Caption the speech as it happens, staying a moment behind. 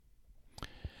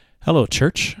Hello,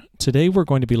 church. Today we're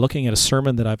going to be looking at a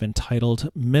sermon that I've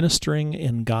entitled Ministering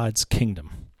in God's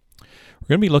Kingdom. We're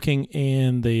going to be looking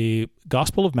in the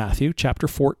Gospel of Matthew, chapter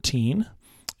 14,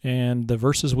 and the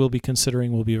verses we'll be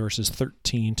considering will be verses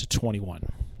 13 to 21.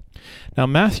 Now,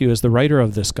 Matthew, as the writer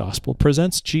of this gospel,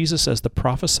 presents Jesus as the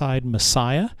prophesied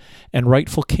Messiah and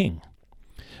rightful king.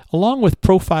 Along with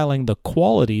profiling the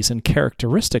qualities and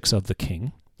characteristics of the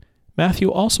king, Matthew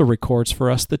also records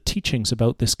for us the teachings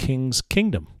about this king's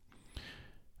kingdom.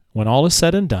 When all is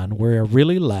said and done, we're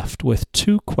really left with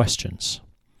two questions.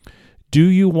 Do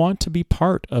you want to be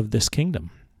part of this kingdom?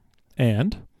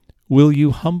 And will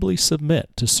you humbly submit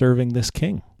to serving this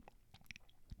king?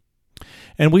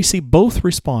 And we see both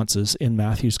responses in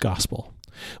Matthew's gospel.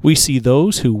 We see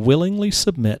those who willingly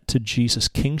submit to Jesus'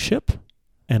 kingship,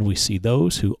 and we see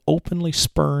those who openly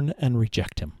spurn and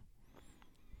reject him.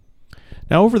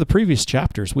 Now, over the previous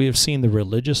chapters, we have seen the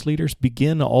religious leaders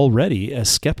begin already as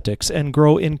skeptics and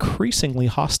grow increasingly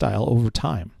hostile over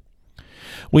time.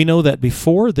 We know that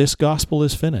before this gospel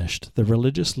is finished, the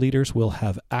religious leaders will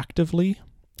have actively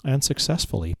and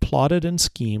successfully plotted and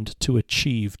schemed to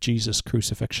achieve Jesus'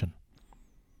 crucifixion.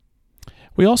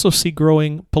 We also see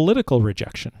growing political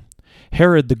rejection.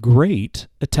 Herod the Great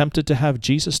attempted to have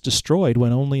Jesus destroyed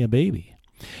when only a baby.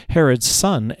 Herod's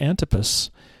son,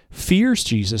 Antipas, fears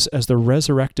Jesus as the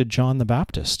resurrected John the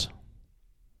Baptist.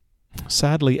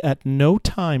 Sadly, at no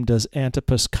time does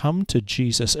Antipas come to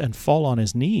Jesus and fall on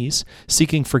his knees,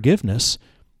 seeking forgiveness.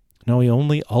 No, he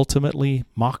only ultimately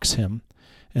mocks him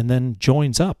and then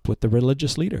joins up with the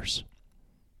religious leaders.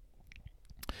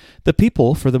 The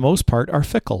people, for the most part, are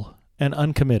fickle and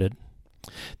uncommitted.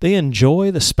 They enjoy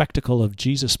the spectacle of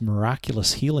Jesus'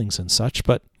 miraculous healings and such,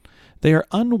 but they are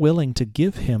unwilling to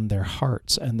give him their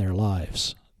hearts and their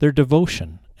lives, their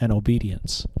devotion and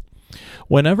obedience.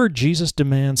 Whenever Jesus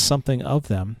demands something of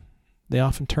them, they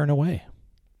often turn away.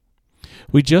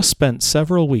 We just spent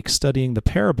several weeks studying the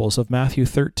parables of Matthew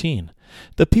 13.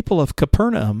 The people of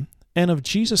Capernaum and of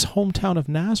Jesus' hometown of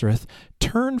Nazareth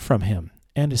turned from him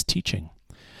and his teaching.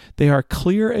 They are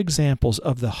clear examples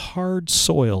of the hard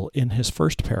soil in his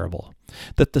first parable,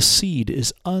 that the seed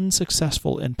is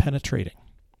unsuccessful in penetrating.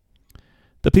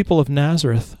 The people of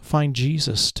Nazareth find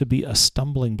Jesus to be a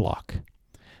stumbling block.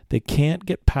 They can't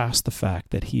get past the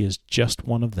fact that he is just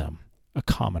one of them, a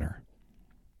commoner.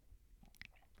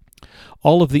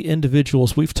 All of the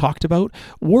individuals we've talked about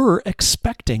were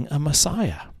expecting a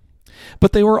Messiah,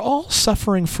 but they were all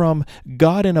suffering from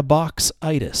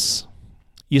God-in-a-box-itis.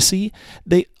 You see,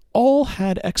 they all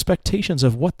had expectations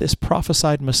of what this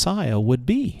prophesied Messiah would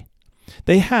be.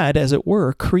 They had, as it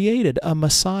were, created a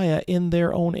Messiah in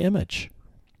their own image.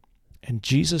 And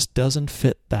Jesus doesn't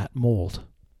fit that mold.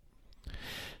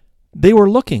 They were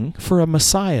looking for a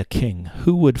Messiah king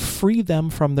who would free them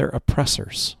from their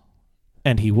oppressors.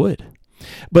 And he would.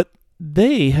 But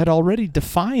they had already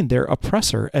defined their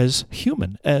oppressor as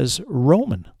human, as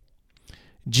Roman.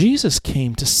 Jesus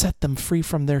came to set them free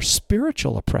from their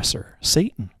spiritual oppressor,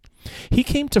 Satan. He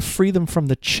came to free them from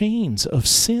the chains of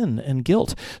sin and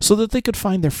guilt so that they could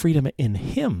find their freedom in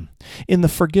him, in the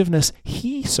forgiveness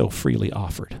he so freely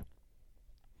offered.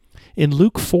 In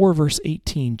Luke 4, verse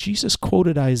 18, Jesus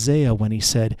quoted Isaiah when he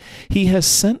said, "He has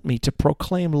sent me to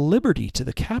proclaim liberty to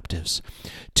the captives,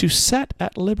 to set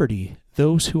at liberty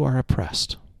those who are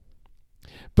oppressed."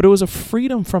 But it was a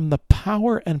freedom from the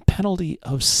power and penalty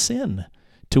of sin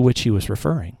to which he was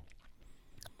referring.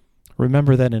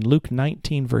 Remember that in Luke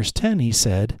 19, verse 10, he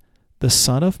said, "The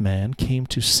Son of Man came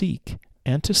to seek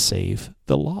and to save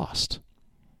the lost."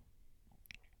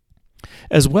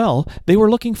 As well, they were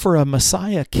looking for a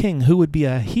Messiah king who would be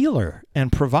a healer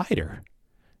and provider.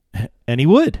 And he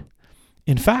would.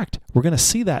 In fact, we're going to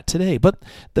see that today. But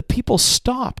the people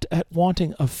stopped at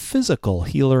wanting a physical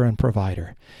healer and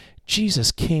provider.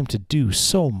 Jesus came to do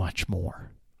so much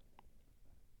more.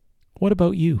 What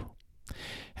about you?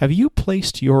 Have you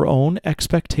placed your own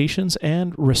expectations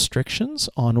and restrictions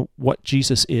on what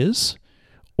Jesus is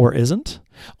or isn't?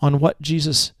 On what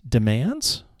Jesus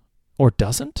demands or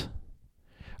doesn't?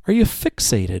 Are you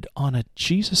fixated on a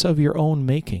Jesus of your own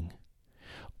making?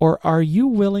 Or are you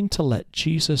willing to let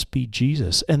Jesus be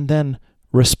Jesus and then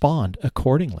respond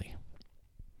accordingly?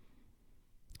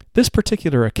 This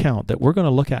particular account that we're going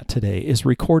to look at today is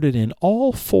recorded in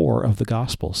all four of the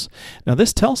Gospels. Now,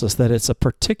 this tells us that it's a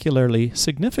particularly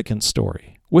significant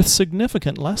story with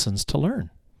significant lessons to learn.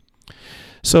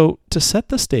 So, to set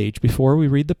the stage before we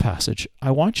read the passage, I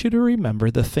want you to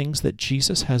remember the things that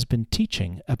Jesus has been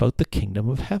teaching about the kingdom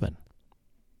of heaven.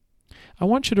 I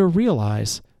want you to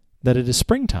realize that it is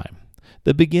springtime,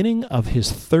 the beginning of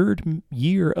his third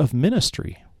year of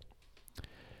ministry.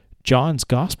 John's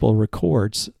gospel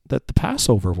records that the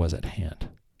Passover was at hand.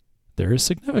 There is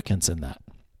significance in that.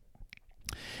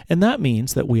 And that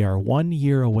means that we are 1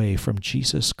 year away from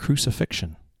Jesus'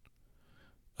 crucifixion.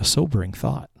 A sobering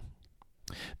thought.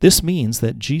 This means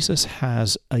that Jesus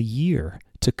has a year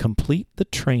to complete the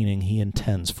training he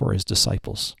intends for his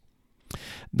disciples.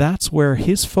 That's where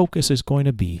his focus is going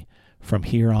to be from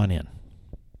here on in.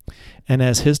 And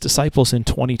as his disciples in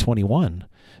 2021,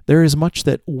 there is much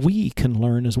that we can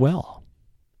learn as well.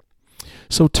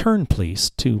 So turn,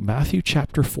 please, to Matthew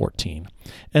chapter 14,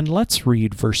 and let's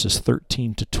read verses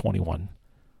 13 to 21.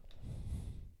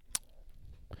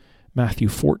 Matthew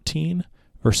 14,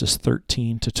 verses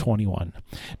 13 to 21.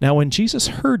 Now when Jesus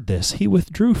heard this, he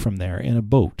withdrew from there in a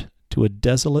boat to a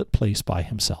desolate place by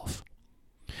himself.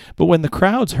 But when the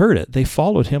crowds heard it, they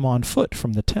followed him on foot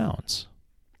from the towns.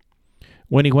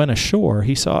 When he went ashore,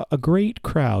 he saw a great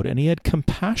crowd, and he had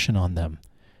compassion on them,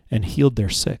 and healed their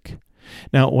sick.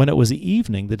 Now when it was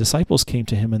evening, the disciples came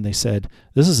to him, and they said,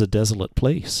 "This is a desolate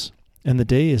place, and the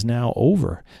day is now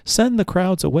over. Send the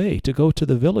crowds away to go to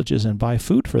the villages and buy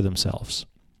food for themselves."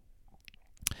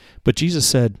 But Jesus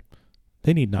said,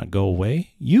 "They need not go away.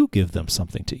 You give them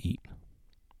something to eat."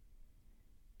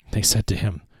 They said to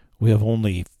him, "We have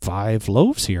only 5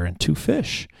 loaves here and 2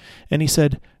 fish." And he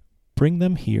said, "Bring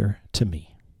them here to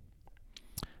me."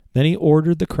 Then he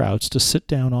ordered the crowds to sit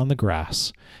down on the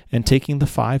grass, and taking the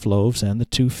 5 loaves and the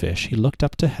 2 fish, he looked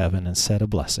up to heaven and said a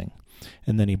blessing.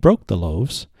 And then he broke the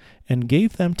loaves and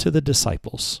gave them to the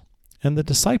disciples, and the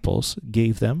disciples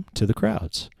gave them to the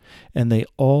crowds. And they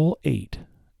all ate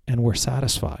and were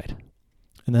satisfied.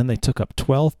 And then they took up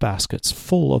 12 baskets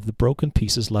full of the broken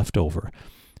pieces left over,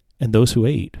 and those who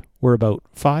ate were about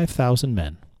 5,000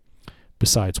 men,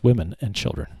 besides women and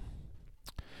children.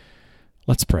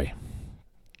 Let's pray.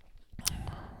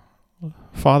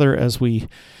 Father, as we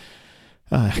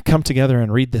come together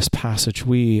and read this passage,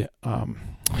 we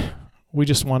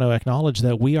just want to acknowledge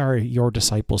that we are your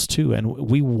disciples too, and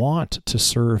we want to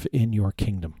serve in your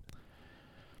kingdom.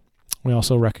 We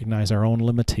also recognize our own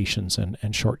limitations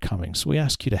and shortcomings. We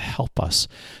ask you to help us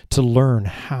to learn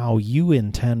how you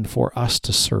intend for us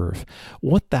to serve,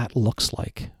 what that looks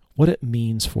like, what it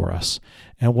means for us,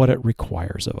 and what it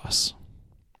requires of us.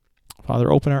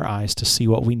 Father, open our eyes to see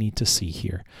what we need to see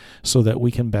here so that we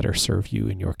can better serve you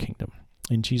in your kingdom.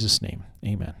 In Jesus' name,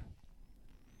 amen.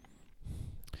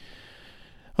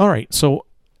 All right, so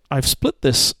I've split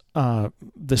this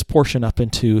portion up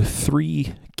into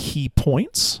 3 key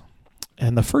points.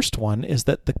 And the first one is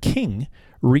that the king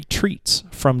retreats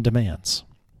from demands.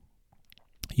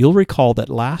 You'll recall that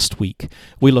last week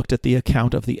we looked at the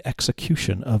account of the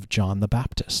execution of John the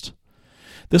Baptist.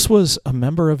 This was a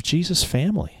member of Jesus'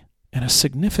 family and a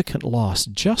significant loss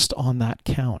just on that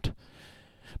count.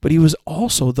 But he was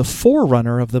also the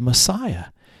forerunner of the Messiah.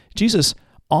 Jesus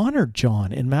honored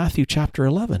John in Matthew chapter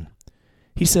 11.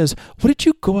 He says, "What did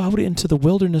you go out into the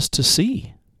wilderness to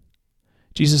see?"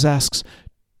 Jesus asks,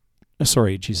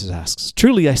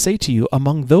 "Truly I say to you,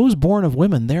 among those born of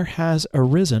women there has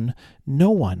arisen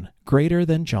no one greater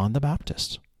than John the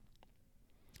Baptist."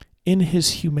 In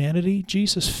his humanity,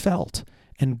 Jesus felt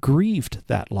and grieved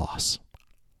that loss.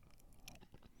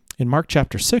 In Mark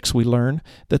chapter 6, we learn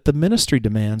that the ministry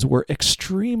demands were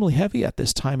extremely heavy at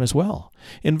this time as well.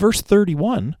 In verse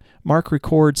 31, Mark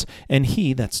records, "And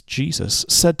he," that's Jesus,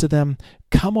 "said to them,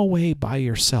 'Come away by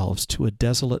yourselves to a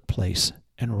desolate place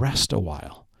and rest a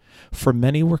while.' For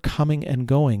many were coming and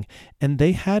going, and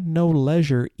they had no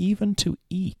leisure even to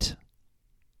eat."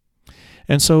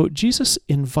 And so Jesus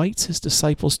invites his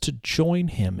disciples to join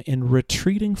him in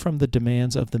retreating from the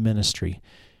demands of the ministry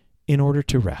in order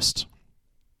to rest.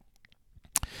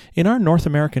 In our North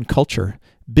American culture,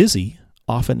 busy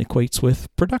often equates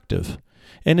with productive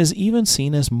and is even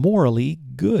seen as morally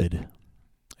good.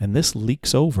 And this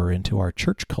leaks over into our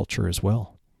church culture as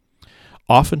well.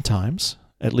 Oftentimes,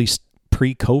 at least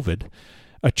pre-COVID,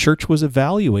 a church was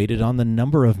evaluated on the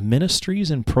number of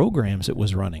ministries and programs it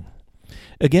was running.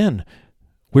 Again,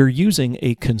 we're using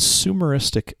a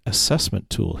consumeristic assessment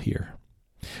tool here.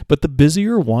 But the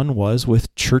busier one was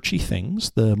with churchy things,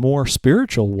 the more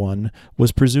spiritual one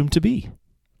was presumed to be.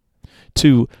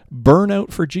 To burn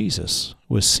out for Jesus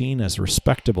was seen as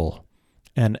respectable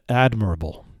and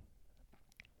admirable.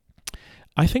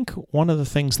 I think one of the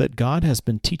things that God has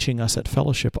been teaching us at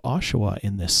Fellowship Oshawa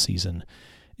in this season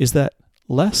is that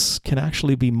less can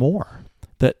actually be more,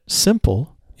 that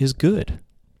simple is good.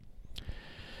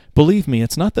 Believe me,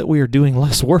 it's not that we are doing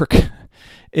less work.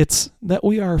 It's that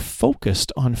we are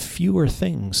focused on fewer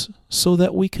things so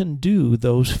that we can do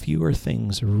those fewer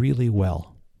things really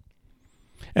well.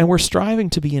 And we're striving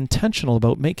to be intentional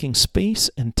about making space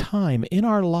and time in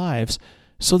our lives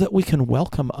so that we can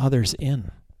welcome others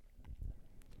in.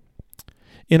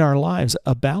 In our lives,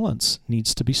 a balance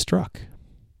needs to be struck.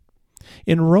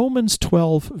 In Romans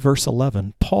 12, verse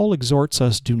 11, Paul exhorts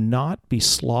us, do not be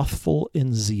slothful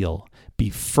in zeal, be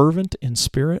fervent in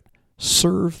spirit,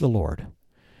 serve the Lord.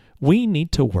 We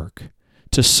need to work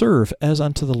to serve as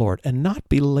unto the Lord and not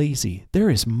be lazy. There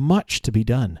is much to be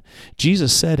done.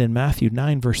 Jesus said in Matthew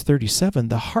 9, verse 37,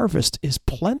 the harvest is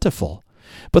plentiful,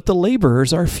 but the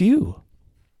laborers are few.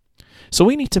 So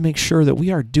we need to make sure that we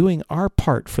are doing our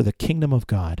part for the kingdom of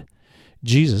God.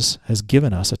 Jesus has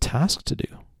given us a task to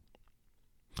do.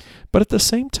 But at the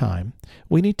same time,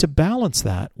 we need to balance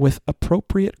that with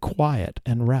appropriate quiet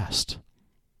and rest.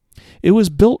 It was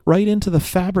built right into the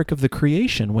fabric of the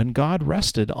creation when God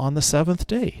rested on the seventh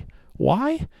day.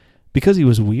 Why? Because he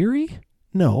was weary?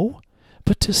 No,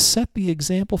 but to set the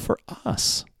example for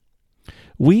us.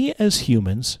 We as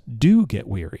humans do get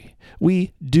weary.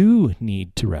 We do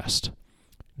need to rest.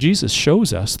 Jesus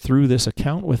shows us through this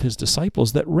account with his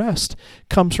disciples that rest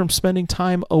comes from spending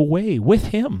time away with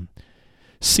him,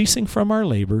 ceasing from our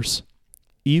labors,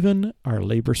 even our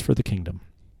labors for the kingdom.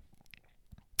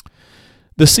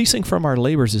 The ceasing from our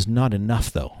labors is not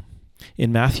enough, though.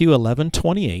 In Matthew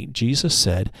 11:28, Jesus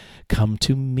said, come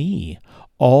to me,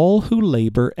 all who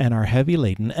labor and are heavy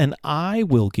laden, and I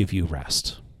will give you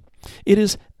rest. It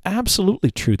is absolutely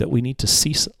true that we need to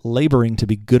cease laboring to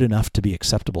be good enough to be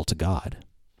acceptable to God.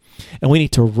 And we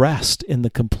need to rest in the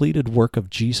completed work of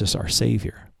Jesus, our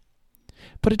Savior.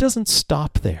 But it doesn't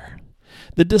stop there.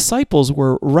 The disciples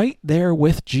were right there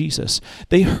with Jesus.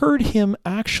 They heard him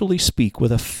actually speak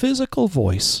with a physical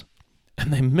voice,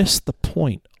 and they missed the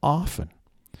point often.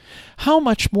 How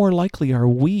much more likely are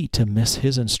we to miss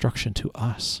his instruction to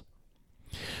us?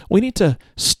 We need to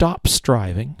stop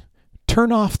striving,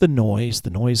 turn off the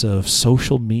noise of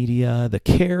social media, the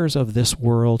cares of this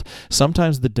world,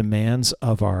 sometimes the demands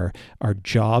of our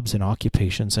jobs and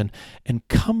occupations, and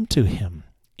come to him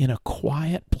in a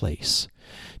quiet place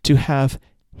to have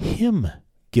him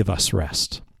give us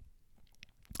rest.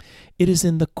 It is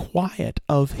in the quiet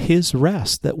of his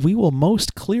rest that we will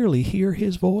most clearly hear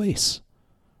his voice.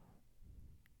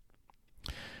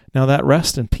 Now that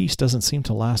rest and peace doesn't seem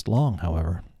to last long,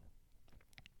 however.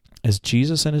 As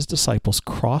Jesus and his disciples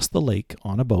cross the lake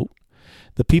on a boat,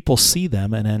 the people see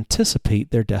them and anticipate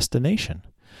their destination.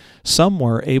 Some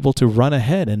were able to run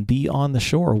ahead and be on the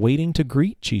shore waiting to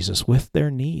greet Jesus with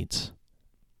their needs.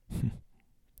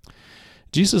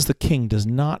 Jesus the King does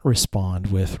not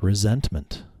respond with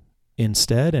resentment.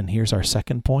 Instead, and here's our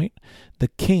second point, the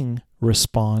King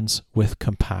responds with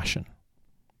compassion.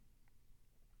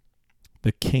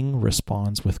 The King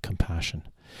responds with compassion.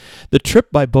 The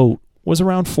trip by boat was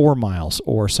around 4 miles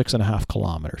or 6.5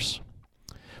 kilometers,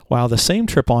 while the same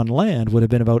trip on land would have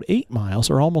been about 8 miles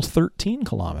or almost 13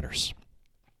 kilometers.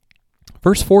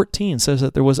 Verse 14 says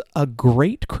that there was a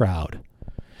great crowd.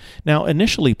 Now,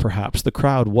 initially, perhaps the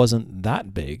crowd wasn't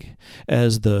that big,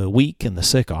 as the weak and the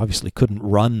sick obviously couldn't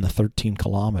run the 13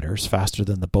 kilometers faster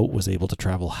than the boat was able to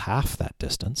travel half that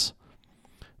distance.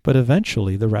 But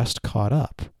eventually, the rest caught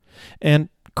up. And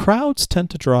crowds tend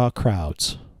to draw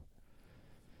crowds.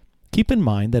 Keep in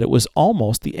mind that it was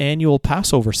almost the annual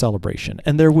Passover celebration,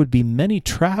 and there would be many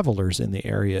travelers in the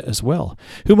area as well,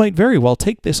 who might very well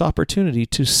take this opportunity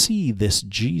to see this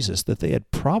Jesus that they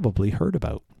had probably heard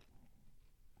about.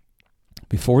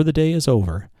 Before the day is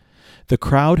over, the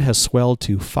crowd has swelled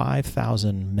to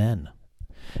 5,000 men.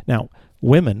 Now,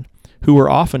 women who were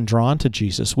often drawn to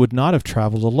Jesus would not have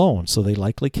traveled alone, so they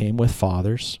likely came with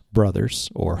fathers, brothers,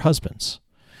 or husbands.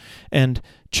 And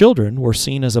children were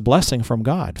seen as a blessing from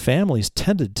God. Families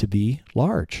tended to be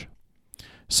large.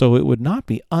 So it would not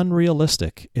be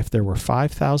unrealistic if there were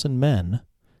 5,000 men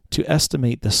to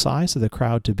estimate the size of the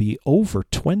crowd to be over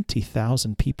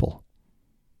 20,000 people.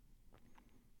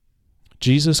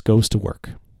 Jesus goes to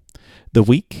work. The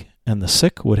weak and the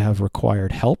sick would have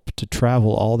required help to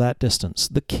travel all that distance.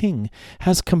 The King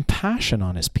has compassion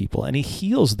on his people, and he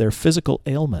heals their physical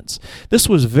ailments. This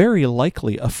was very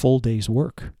likely a full day's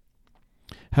work.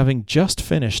 Having just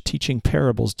finished teaching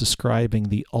parables describing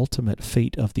the ultimate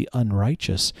fate of the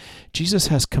unrighteous, Jesus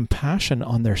has compassion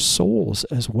on their souls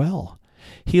as well.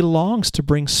 He longs to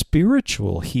bring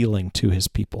spiritual healing to his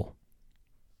people.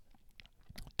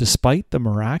 Despite the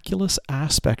miraculous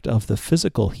aspect of the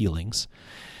physical healings,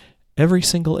 every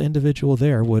single individual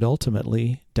there would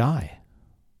ultimately die.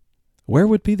 Where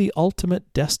would be the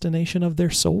ultimate destination of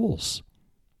their souls?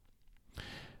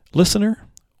 Listener,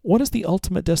 what is the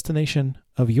ultimate destination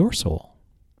of your soul?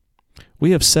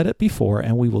 We have said it before,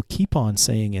 and we will keep on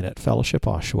saying it at Fellowship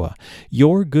Oshawa.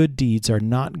 Your good deeds are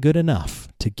not good enough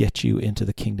to get you into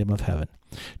the kingdom of heaven.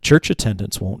 Church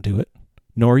attendance won't do it,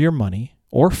 nor your money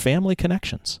or family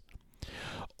connections.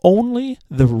 Only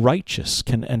the righteous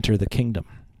can enter the kingdom.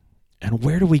 And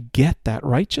where do we get that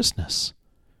righteousness?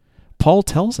 Paul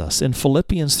tells us in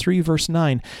Philippians 3, verse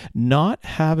 9, not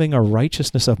having a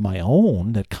righteousness of my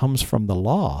own that comes from the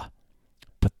law,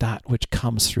 but that which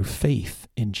comes through faith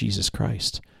in Jesus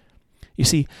Christ. You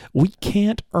see, we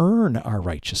can't earn our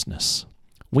righteousness.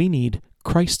 We need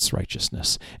Christ's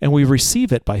righteousness, and we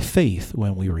receive it by faith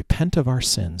when we repent of our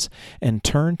sins and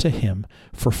turn to Him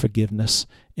for forgiveness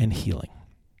and healing.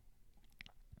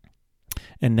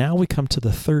 And now we come to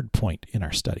the third point in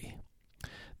our study.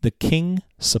 The King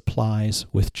supplies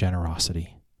with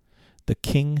generosity. The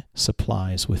King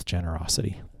supplies with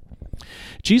generosity.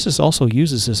 Jesus also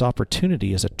uses this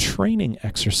opportunity as a training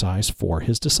exercise for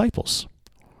His disciples.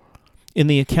 In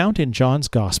the account in John's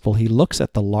Gospel, He looks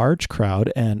at the large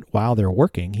crowd, and while they're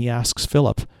working, He asks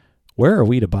Philip, "Where are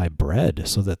we to buy bread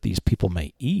so that these people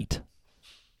may eat?"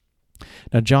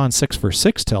 Now, John 6, verse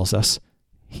 6 tells us,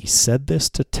 He said this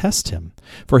to test Him,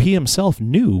 for He Himself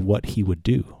knew what He would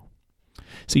do.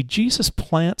 See, Jesus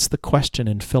plants the question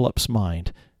in Philip's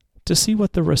mind to see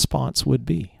what the response would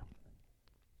be.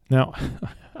 Now,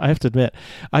 I have to admit,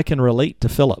 I can relate to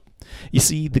Philip. You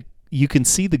see, you can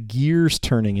see the gears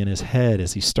turning in his head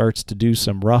as he starts to do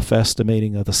some rough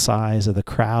estimating of the size of the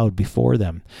crowd before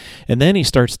them. And then he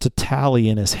starts to tally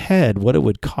in his head what it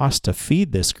would cost to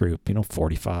feed this group.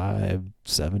 45,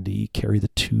 70, carry the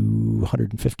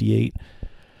 258.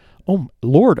 Oh,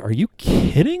 Lord, are you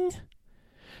kidding?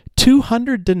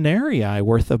 200 denarii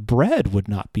worth of bread would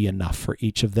not be enough for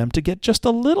each of them to get just a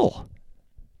little.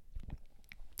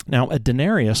 Now, a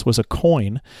denarius was a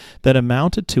coin that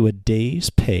amounted to a day's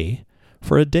pay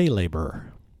for a day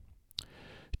laborer.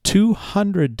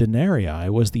 200 denarii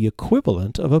was the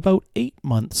equivalent of about 8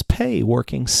 months' pay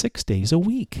working 6 days a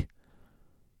week.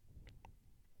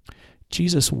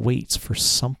 Jesus waits for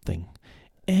something,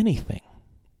 anything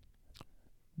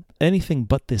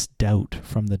but this doubt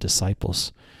from the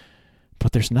disciples.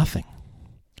 But there's nothing.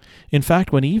 In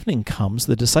fact, when evening comes,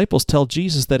 the disciples tell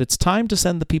Jesus that it's time to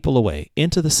send the people away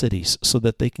into the cities so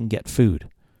that they can get food.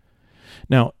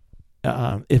 Now,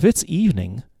 if it's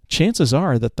evening, chances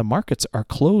are that the markets are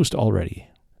closed already.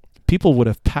 People would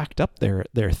have packed up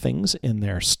their things in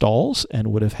their stalls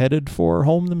and would have headed for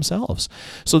home themselves.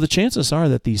 So the chances are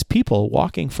that these people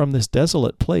walking from this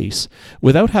desolate place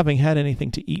without having had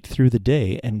anything to eat through the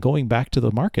day and going back to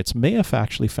the markets may have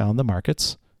actually found the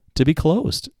markets to be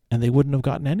closed, and they wouldn't have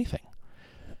gotten anything.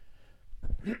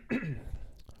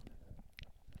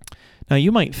 Now, you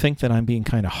might think that I'm being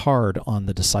kind of hard on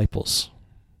the disciples.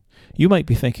 You might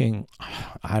be thinking,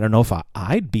 I don't know if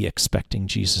I'd be expecting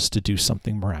Jesus to do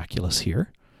something miraculous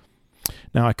here.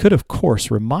 Now, I could, of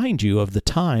course, remind you of the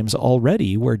times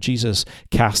already where Jesus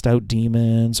cast out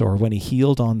demons or when He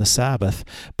healed on the Sabbath,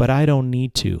 but I don't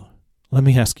need to. Let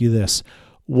me ask you this.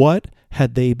 What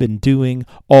had they been doing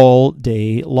all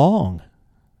day long?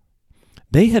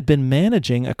 They had been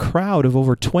managing a crowd of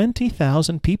over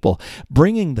 20,000 people,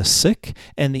 bringing the sick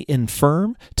and the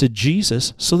infirm to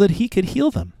Jesus so that He could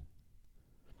heal them.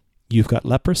 You've got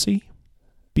leprosy?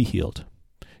 Be healed.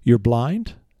 You're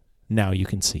blind? Now you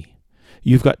can see.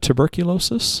 You've got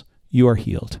tuberculosis? You are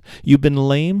healed. You've been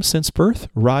lame since birth?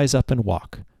 Rise up and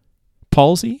walk.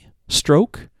 Palsy?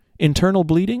 Stroke? Internal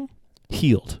bleeding?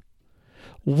 Healed.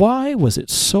 Why was it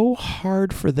so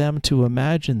hard for them to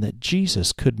imagine that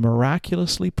Jesus could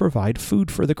miraculously provide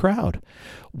food for the crowd?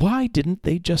 Why didn't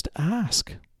they just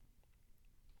ask?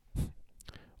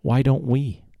 Why don't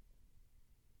we?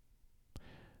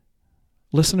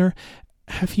 Listener,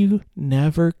 have you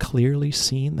never clearly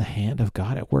seen the hand of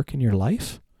God at work in your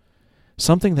life?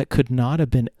 Something that could not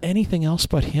have been anything else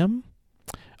but Him?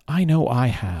 I know I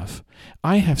have.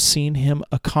 I have seen Him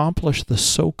accomplish the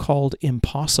so-called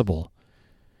impossible.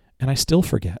 And I still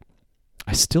forget.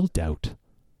 I still doubt.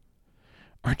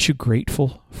 Aren't you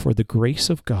grateful for the grace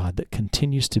of God that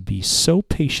continues to be so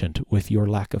patient with your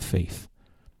lack of faith?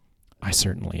 I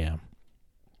certainly am.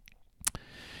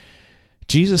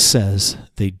 Jesus says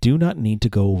they do not need to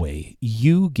go away.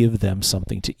 You give them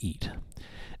something to eat.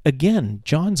 Again,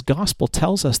 John's Gospel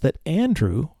tells us that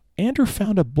Andrew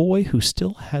found a boy who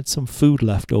still had some food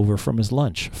left over from his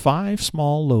lunch, 5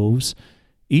 small loaves,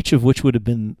 each of which would have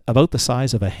been about the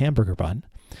size of a hamburger bun,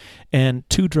 and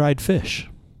 2 dried fish.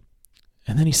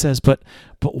 And then he says, but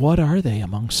what are they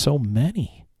among so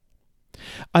many?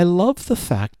 I love the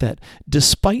fact that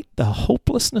despite the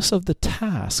hopelessness of the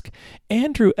task,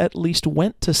 Andrew at least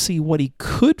went to see what he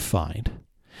could find.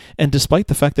 And despite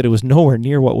the fact that it was nowhere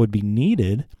near what would be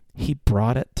needed, he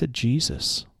brought it to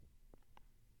Jesus.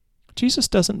 Jesus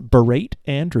doesn't berate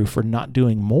Andrew for not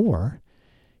doing more.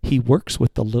 He works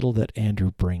with the little that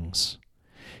Andrew brings.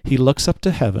 He looks up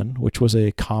to heaven, which was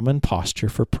a common posture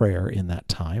for prayer in that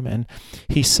time, and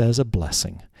he says a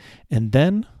blessing. And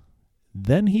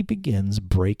then he begins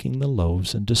breaking the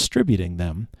loaves and distributing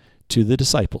them to the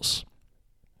disciples.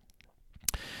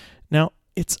 Now,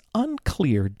 it's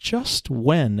unclear just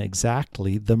when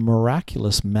exactly the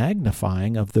miraculous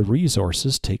magnifying of the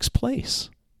resources takes place.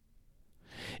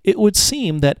 It would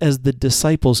seem that as the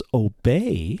disciples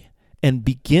obey and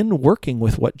begin working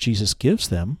with what Jesus gives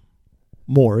them,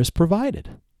 more is provided.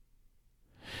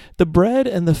 The bread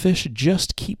and the fish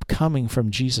just keep coming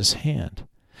from Jesus' hand,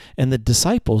 and the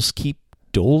disciples keep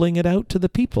doling it out to the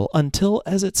people until,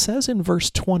 as it says in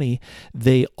verse 20,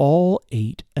 they all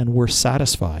ate and were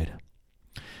satisfied.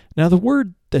 Now, the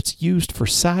word that's used for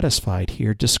satisfied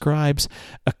here describes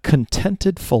a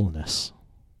contented fullness.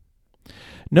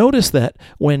 Notice that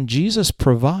when Jesus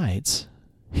provides,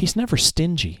 he's never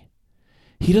stingy.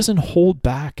 He doesn't hold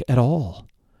back at all.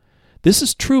 This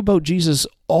is true about Jesus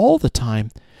all the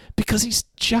time because he's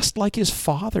just like his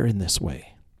Father in this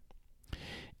way.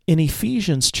 In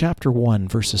Ephesians chapter 1,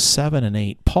 verses 7 and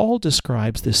 8, Paul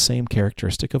describes this same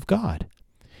characteristic of God.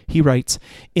 He writes,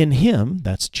 "In him,"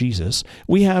 that's Jesus,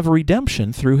 "we have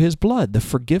redemption through his blood, the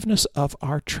forgiveness of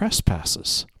our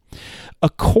trespasses,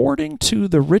 according to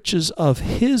the riches of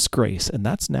his grace," and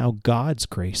that's now God's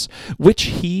grace, "which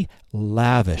he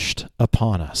lavished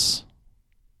upon us."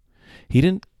 He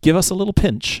didn't give us a little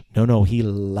pinch. No, he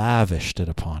lavished it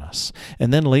upon us.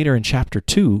 And then later in chapter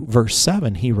 2, verse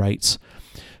 7, he writes,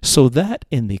 "So that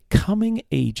in the coming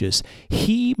ages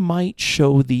he might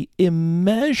show the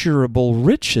immeasurable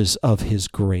riches of his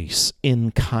grace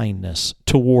in kindness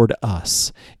toward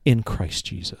us in Christ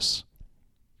Jesus."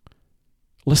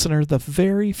 Listener, the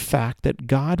very fact that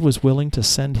God was willing to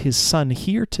send his Son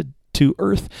here to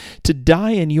earth to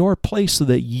die in your place so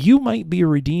that you might be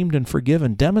redeemed and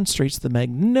forgiven demonstrates the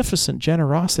magnificent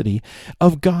generosity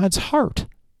of God's heart.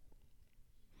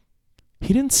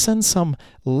 He didn't send some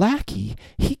lackey.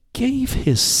 He gave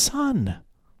his Son.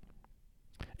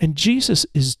 And Jesus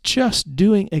is just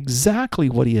doing exactly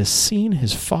what he has seen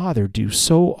his Father do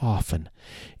so often.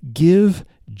 Give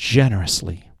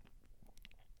generously.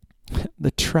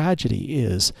 The tragedy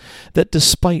is that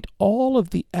despite all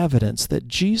of the evidence that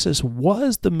Jesus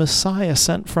was the Messiah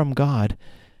sent from God,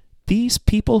 these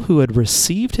people who had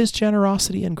received his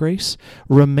generosity and grace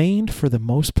remained for the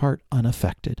most part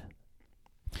unaffected.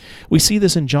 We see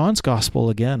this in John's Gospel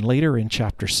again later in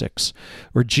chapter 6,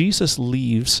 where Jesus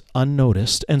leaves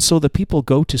unnoticed, and so the people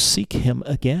go to seek him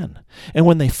again. And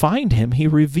when they find him, he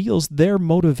reveals their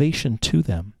motivation to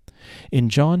them. In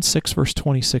John 6, verse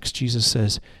 26, Jesus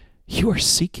says, "You are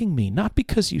seeking me, not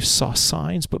because you saw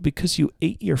signs, but because you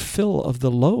ate your fill of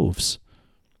the loaves."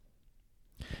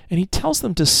 And he tells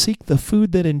them to seek the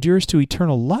food that endures to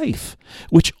eternal life,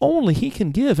 which only he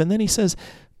can give. And then he says,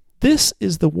 "This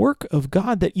is the work of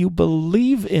God, that you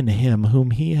believe in him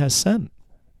whom he has sent."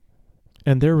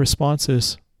 And their response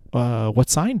is, "What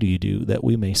sign do you do that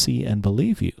we may see and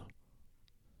believe you?"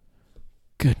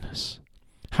 Goodness.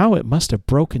 How it must have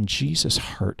broken Jesus'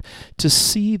 heart to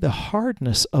see the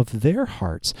hardness of their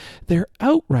hearts, their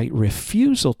outright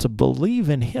refusal to believe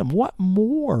in him. What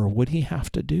more would he have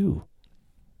to do?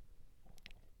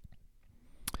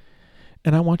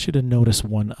 And I want you to notice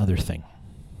one other thing.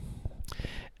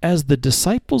 As the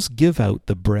disciples give out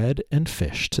the bread and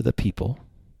fish to the people,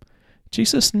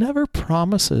 Jesus never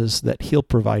promises that he'll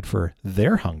provide for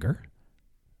their hunger,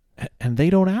 and they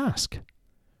don't ask.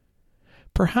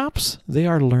 Perhaps they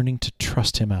are learning to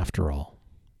trust him after all.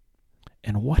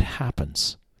 And what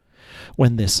happens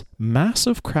when this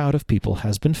massive crowd of people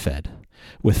has been fed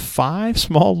with 5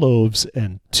 small loaves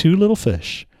and 2 little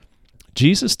fish?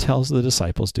 Jesus tells the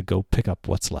disciples to go pick up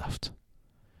what's left.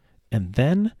 And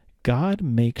then God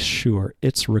makes sure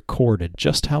it's recorded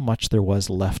just how much there was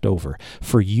left over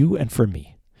for you and for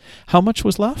me. How much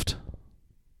was left?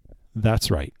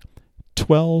 That's right,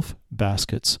 12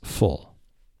 baskets full.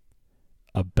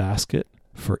 A basket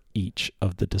for each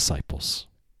of the disciples.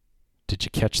 Did you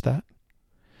catch that?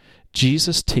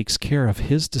 Jesus takes care of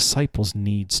his disciples'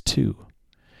 needs too.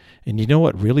 And you know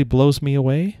what really blows me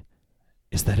away?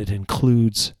 Is that it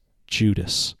includes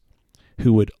Judas,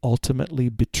 who would ultimately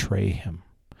betray him.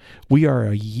 We are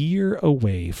a year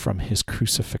away from his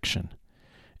crucifixion,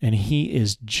 And he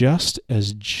is just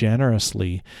as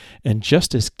generously and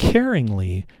just as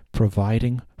caringly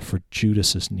providing for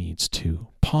Judas's needs too.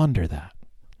 Ponder that.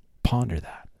 Ponder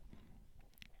that.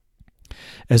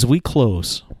 As we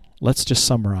close, let's just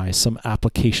summarize some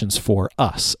applications for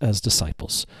us as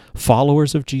disciples,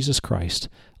 followers of Jesus Christ,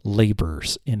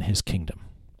 laborers in his kingdom.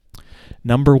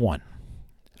 Number 1,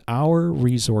 our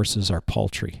resources are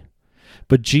paltry,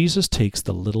 but Jesus takes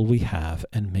the little we have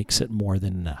and makes it more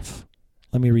than enough.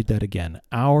 Let me read that again.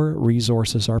 Our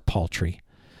resources are paltry,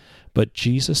 but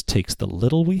Jesus takes the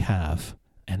little we have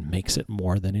and makes it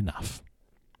more than enough.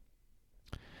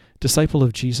 Disciple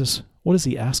of Jesus, what does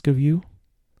he ask of you?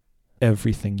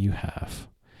 Everything you have.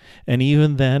 And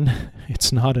even then,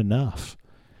 it's not enough.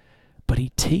 But he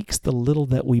takes the little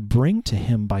that we bring to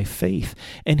him by faith,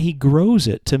 and he grows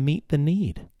it to meet the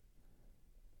need.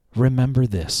 Remember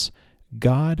this.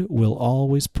 God will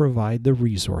always provide the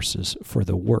resources for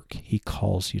the work he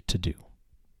calls you to do.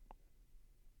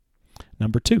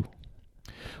 Number 2,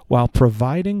 while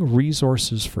providing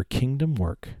resources for kingdom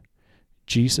work,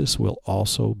 Jesus will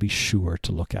also be sure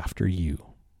to look after you.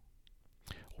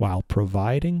 While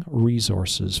providing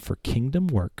resources for kingdom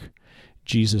work,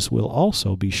 Jesus will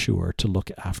also be sure to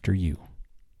look after you.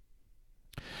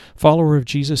 Follower of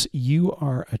Jesus, you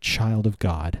are a child of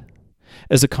God.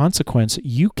 As a consequence,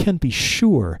 you can be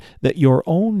sure that your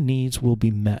own needs will be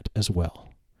met as well.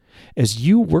 As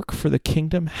you work for the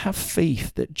kingdom, have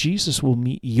faith that Jesus will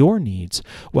meet your needs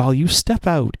while you step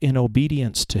out in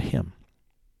obedience to him.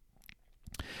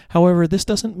 However, this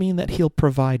doesn't mean that he'll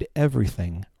provide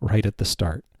everything right at the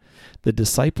start. The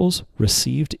disciples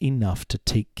received enough to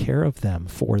take care of them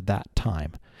for that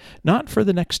time, not for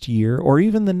the next year or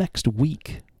even the next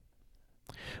week.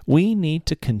 We need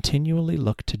to continually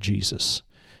look to Jesus,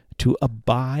 to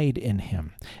abide in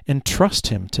him, and trust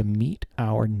him to meet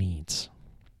our needs.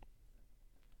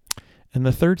 And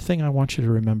the third thing I want you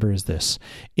to remember is this.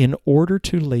 In order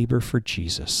to labor for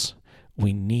Jesus,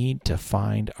 we need to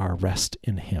find our rest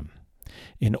in him.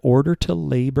 In order to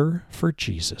labor for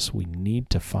Jesus, we need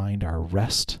to find our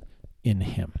rest in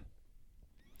him.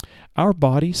 Our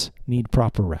bodies need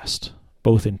proper rest,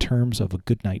 both in terms of a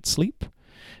good night's sleep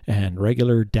and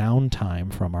regular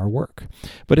downtime from our work.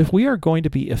 But if we are going to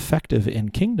be effective in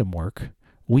kingdom work,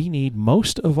 we need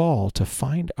most of all to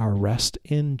find our rest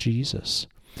in Jesus.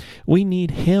 We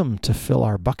need him to fill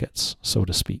our buckets, so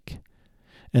to speak.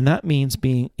 And that means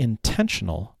being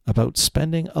intentional about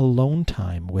spending alone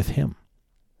time with him.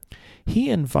 He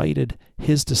invited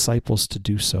his disciples to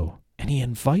do so, and he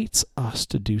invites us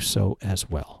to do so as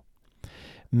well.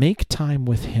 Make time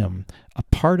with him a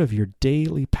part of your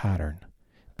daily pattern.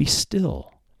 Be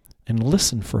still and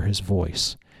listen for his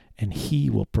voice, and he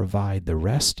will provide the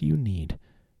rest you need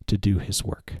to do his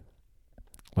work.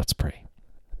 Let's pray.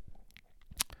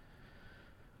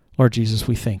 Lord Jesus,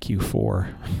 we thank you for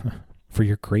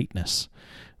your greatness.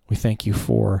 We thank you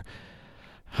for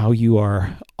how you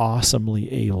are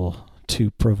awesomely able to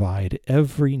provide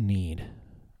every need.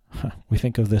 We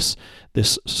think of this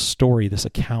story, this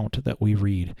account that we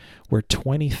read, where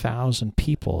 20,000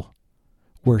 people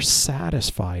were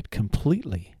satisfied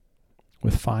completely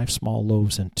with 5 small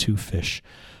loaves and 2 fish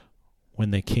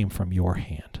when they came from your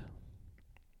hand.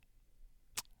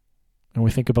 And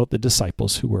we think about the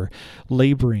disciples who were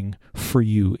laboring for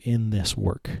you in this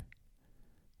work,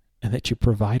 and that you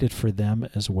provided for them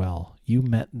as well. You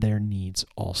met their needs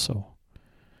also.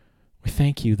 We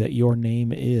thank you that your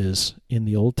name is, in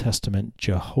the Old Testament,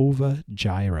 Jehovah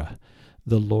Jireh,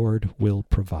 the Lord will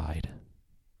provide.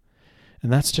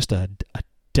 And that's just a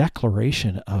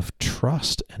declaration of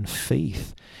trust and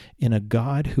faith in a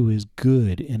God who is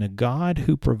good, in a God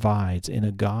who provides, in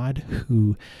a God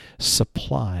who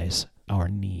supplies our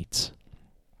needs.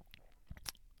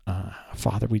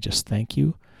 Father, we just thank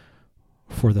you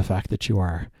for the fact that you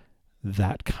are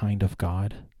that kind of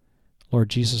God. Lord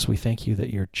Jesus, we thank you that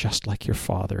you're just like your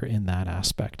Father in that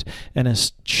aspect. And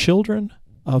as children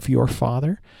of your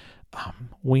Father,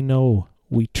 we know,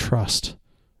 we trust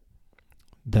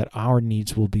that our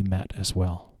needs will be met as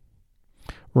well.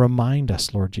 Remind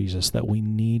us, Lord Jesus, that we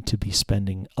need to be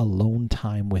spending alone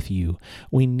time with you.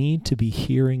 We need to be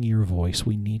hearing your voice.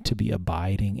 We need to be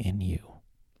abiding in you.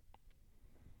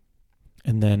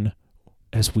 And then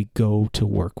as we go to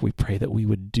work, we pray that we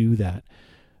would do that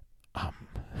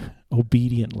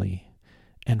obediently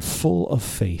and full of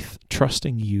faith,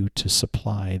 trusting you to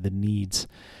supply the needs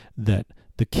that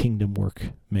the kingdom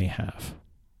work may have.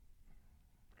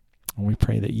 And we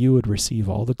pray that you would receive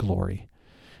all the glory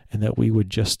and that we would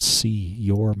just see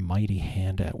your mighty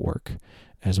hand at work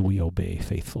as we obey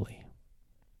faithfully.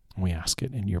 And we ask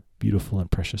it in your beautiful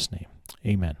and precious name.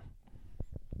 Amen.